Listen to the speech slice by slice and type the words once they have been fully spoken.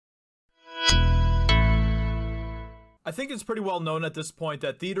I think it's pretty well known at this point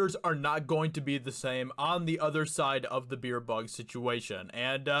that theaters are not going to be the same on the other side of the beer bug situation.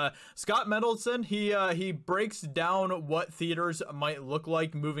 And Scott Mendelson, he breaks down what theaters might look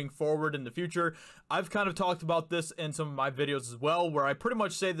like moving forward in the future. I've kind of talked about this in some of my videos as well, where I pretty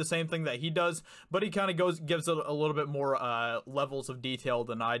much say the same thing that he does, but he kind of gives it a little bit more levels of detail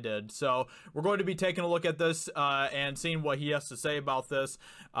than I did. So we're going to be taking a look at this and seeing what he has to say about this.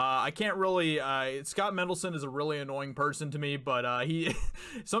 I can't really, Scott Mendelson is a really annoying person to me, but he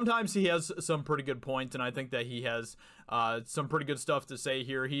sometimes he has some pretty good points, and I think that he has some pretty good stuff to say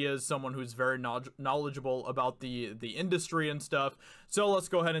here. He is someone who's very knowledgeable about the industry and stuff. So let's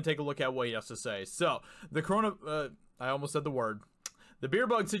go ahead and take a look at what he has to say. So the I almost said the word. The beer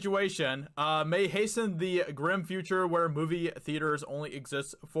bug situation may hasten the grim future where movie theaters only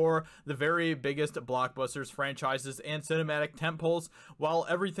exist for the very biggest blockbusters, franchises, and cinematic tentpoles, while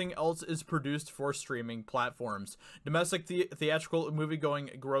everything else is produced for streaming platforms. Domestic theatrical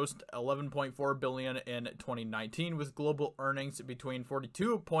moviegoing grossed $11.4 billion in 2019, with global earnings between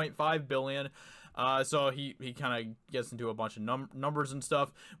 $42.5 billion. So he kind of gets into a bunch of numbers and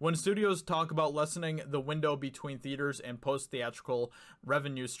stuff. When studios talk about lessening the window between theaters and post-theatrical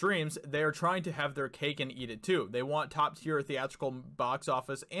revenue streams, they are trying to have their cake and eat it too. They want top-tier theatrical box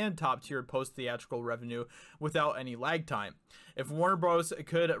office and top-tier post-theatrical revenue without any lag time. If Warner Bros.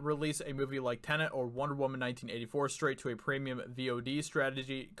 Could release a movie like Tenet or Wonder Woman 1984 straight to a premium VOD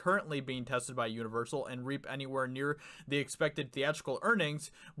strategy currently being tested by Universal and reap anywhere near the expected theatrical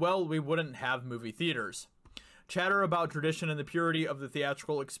earnings, well, we wouldn't have movie theaters. Chatter about tradition and the purity of the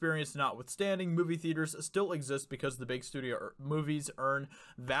theatrical experience notwithstanding, movie theaters still exist because the big studio movies earn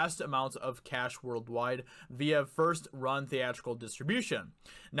vast amounts of cash worldwide via first-run theatrical distribution.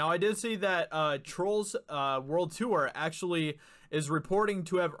 Now, I did see that Trolls World Tour actually is reporting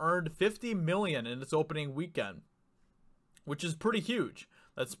to have earned $50 million in its opening weekend, which is pretty huge.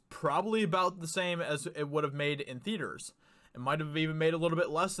 That's probably about the same as it would have made in theaters. It might have even made a little bit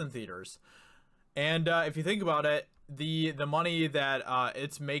less than theaters. And if you think about it, the money that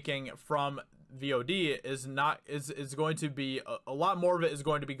it's making from VOD is going to be a lot more of it is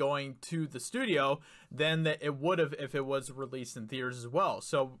going to be going to the studio than that it would have if it was released in theaters as well.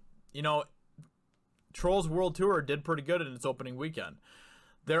 So, you know, Trolls World Tour did pretty good in its opening weekend.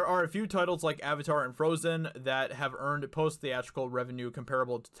 There are a few titles like Avatar and Frozen that have earned post-theatrical revenue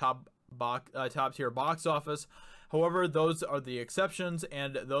comparable to top-tier box office. However, those are the exceptions,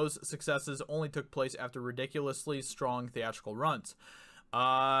 and those successes only took place after ridiculously strong theatrical runs.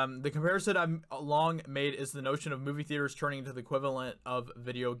 The comparison I've long made is the notion of movie theaters turning into the equivalent of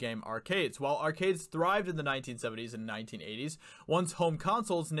video game arcades. While arcades thrived in the 1970s and 1980s, once home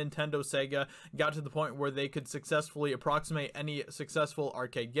consoles, Nintendo, Sega, got to the point where they could successfully approximate any successful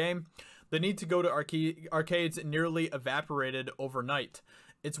arcade game, the need to go to arcades nearly evaporated overnight.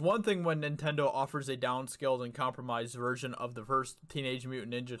 It's one thing when Nintendo offers a downscaled and compromised version of the first Teenage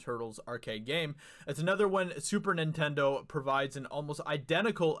Mutant Ninja Turtles arcade game. It's another when Super Nintendo provides an almost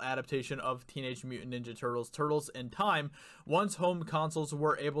identical adaptation of Teenage Mutant Ninja Turtles, Turtles in Time, once home consoles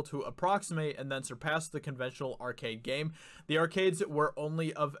were able to approximate and then surpass the conventional arcade game. The arcades were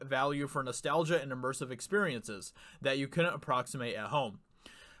only of value for nostalgia and immersive experiences that you couldn't approximate at home.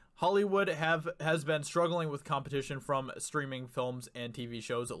 Hollywood has been struggling with competition from streaming films and TV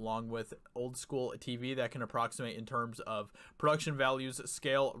shows, along with old school TV that can approximate in terms of production values,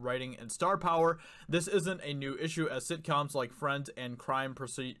 scale, writing, and star power. This isn't a new issue as sitcoms like Friends and Crime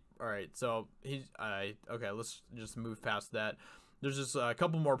proceed. All right, so okay, let's just move past that. There's just a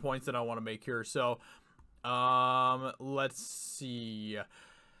couple more points that I want to make here. So, let's see.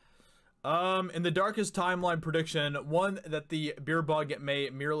 In the darkest timeline prediction, one that the beer bug may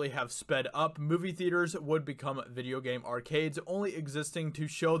merely have sped up, movie theaters would become video game arcades, only existing to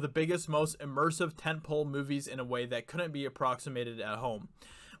show the biggest, most immersive tentpole movies in a way that couldn't be approximated at home.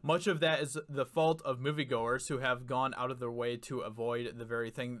 Much of that is the fault of moviegoers who have gone out of their way to avoid the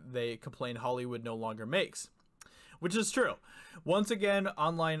very thing they complain Hollywood no longer makes. Which is true. Once again,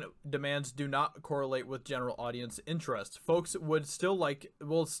 online demands do not correlate with general audience interest. Folks will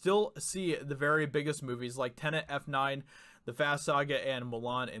still see the very biggest movies like Tenet, F9, The Fast Saga, and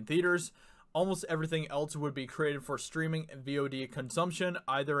Mulan in theaters. Almost everything else would be created for streaming and VOD consumption,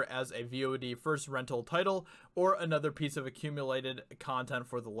 either as a VOD first rental title or another piece of accumulated content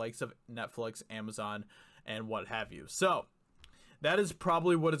for the likes of Netflix, Amazon, and what have you. So, that is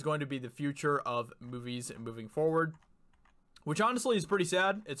probably what is going to be the future of movies moving forward, which honestly is pretty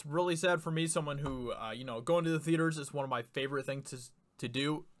sad. It's really sad for me, someone who, you know, going to the theaters is one of my favorite things to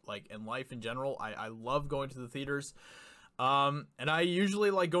do, like in life in general. I love going to the theaters. And I usually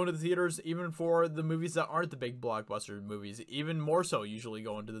like going to the theaters even for the movies that aren't the big blockbuster movies, even more so usually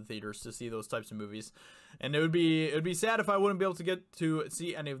going to the theaters to see those types of movies. And it would be sad if I wouldn't be able to get to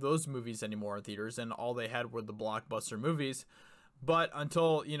see any of those movies anymore in theaters and all they had were the blockbuster movies. But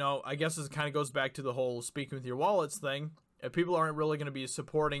until, you know, I guess this kind of goes back to the whole speaking with your wallets thing. If people aren't really going to be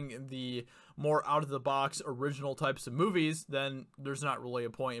supporting the more out-of-the-box original types of movies, then there's not really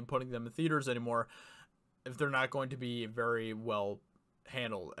a point in putting them in theaters anymore if they're not going to be very well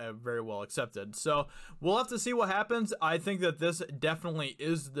handled, very well accepted. So we'll have to see what happens. I think that this definitely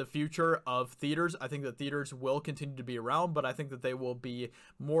is the future of theaters. I think that theaters will continue to be around, but I think that they will be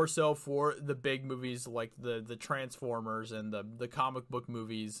more so for the big movies like the Transformers and the comic book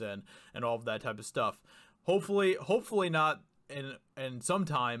movies and all of that type of stuff. Hopefully not in some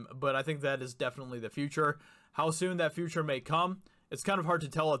time, but I think that is definitely the future. How soon that future may come, it's kind of hard to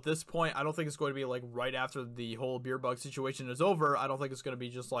tell at this point. I don't think it's going to be like right after the whole beer bug situation is over. I don't think it's going to be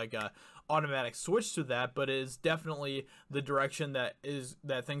just like a automatic switch to that, but it is definitely the direction that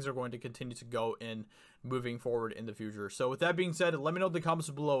things are going to continue to go in moving forward in the future. So with that being said, let me know in the comments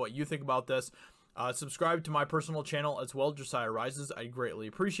below what you think about this. Subscribe to my personal channel as well, Josiah Rises. I greatly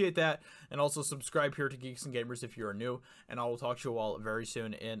appreciate that. And also subscribe here to Geeks and Gamers if you are new. And I will talk to you all very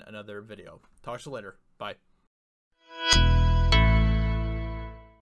soon in another video. Talk to you later. Bye.